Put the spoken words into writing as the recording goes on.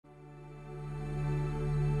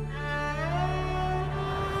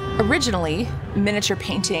Originally, miniature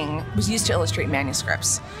painting was used to illustrate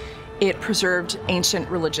manuscripts. It preserved ancient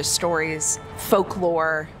religious stories,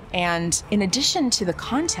 folklore, and in addition to the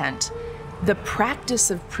content, the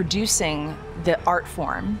practice of producing the art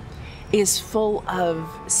form is full of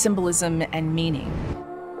symbolism and meaning.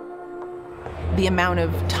 The amount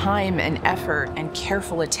of time and effort and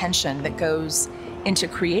careful attention that goes into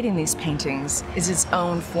creating these paintings is its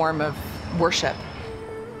own form of worship.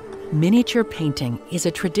 Miniature painting is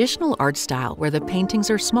a traditional art style where the paintings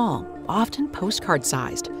are small, often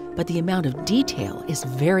postcard-sized, but the amount of detail is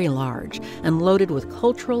very large and loaded with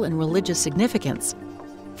cultural and religious significance.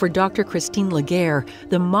 For Dr. Cristine Legare,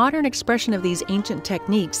 the modern expression of these ancient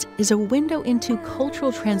techniques is a window into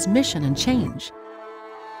cultural transmission and change.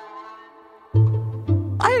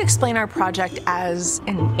 I would explain our project as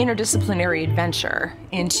an interdisciplinary adventure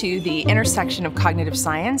into the intersection of cognitive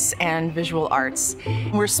science and visual arts.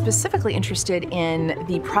 We're specifically interested in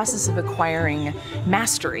the process of acquiring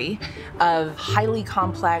mastery of highly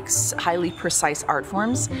complex, highly precise art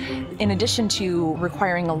forms. In addition to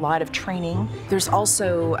requiring a lot of training, there's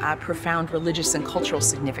also a profound religious and cultural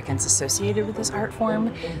significance associated with this art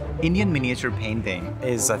form. Indian miniature painting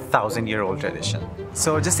is a 1,000-year-old tradition.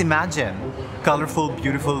 So just imagine colorful,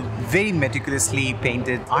 beautiful, very meticulously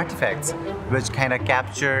painted artifacts, which kind of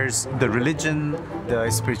captures the religion, the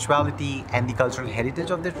spirituality, and the cultural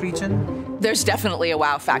heritage of that region. There's definitely a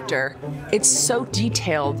wow factor. It's so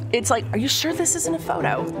detailed. It's like, are you sure this isn't a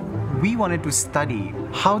photo? We wanted to study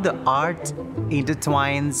how the art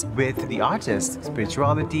intertwines with the artist,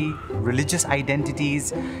 spirituality, religious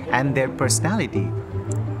identities, and their personality.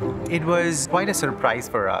 It was quite a surprise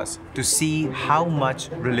for us to see how much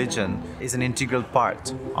religion is an integral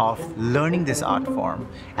part of learning this art form,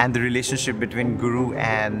 and the relationship between guru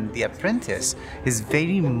and the apprentice is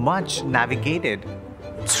very much navigated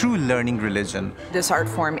through learning religion. This art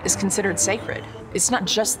form is considered sacred. It's not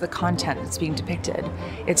just the content that's being depicted,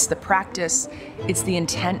 it's the practice, it's the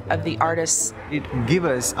intent of the artists. It gives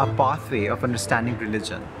us a pathway of understanding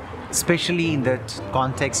religion, especially in that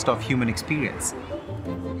context of human experience.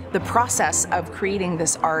 The process of creating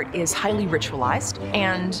this art is highly ritualized,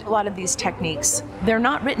 and a lot of these techniques, they're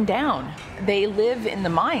not written down. They live in the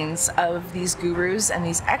minds of these gurus and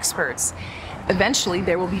these experts. Eventually,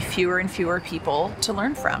 there will be fewer and fewer people to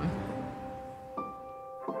learn from.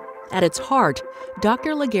 At its heart,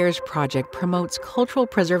 Dr. Legare's project promotes cultural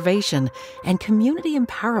preservation and community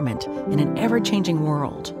empowerment in an ever-changing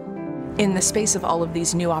world. In the space of all of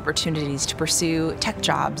these new opportunities to pursue tech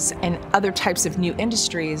jobs and other types of new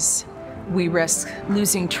industries, we risk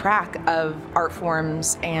losing track of art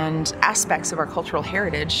forms and aspects of our cultural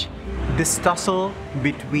heritage. This tussle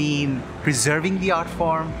between preserving the art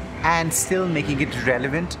form and still making it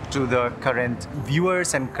relevant to the current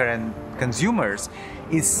viewers and current consumers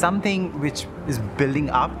is something which is building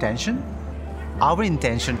up tension. Our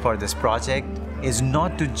intention for this project is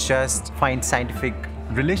not to just find scientific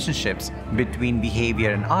relationships between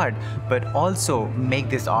behavior and art, but also make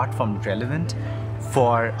this art form relevant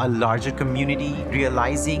for a larger community,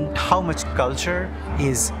 realizing how much culture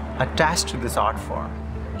is attached to this art form.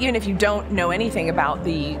 Even if you don't know anything about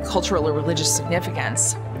the cultural or religious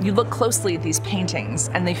significance, you look closely at these paintings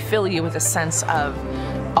and they fill you with a sense of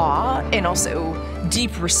awe and also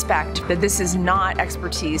deep respect that this is not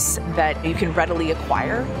expertise that you can readily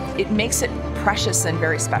acquire. It makes it precious and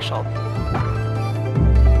very special.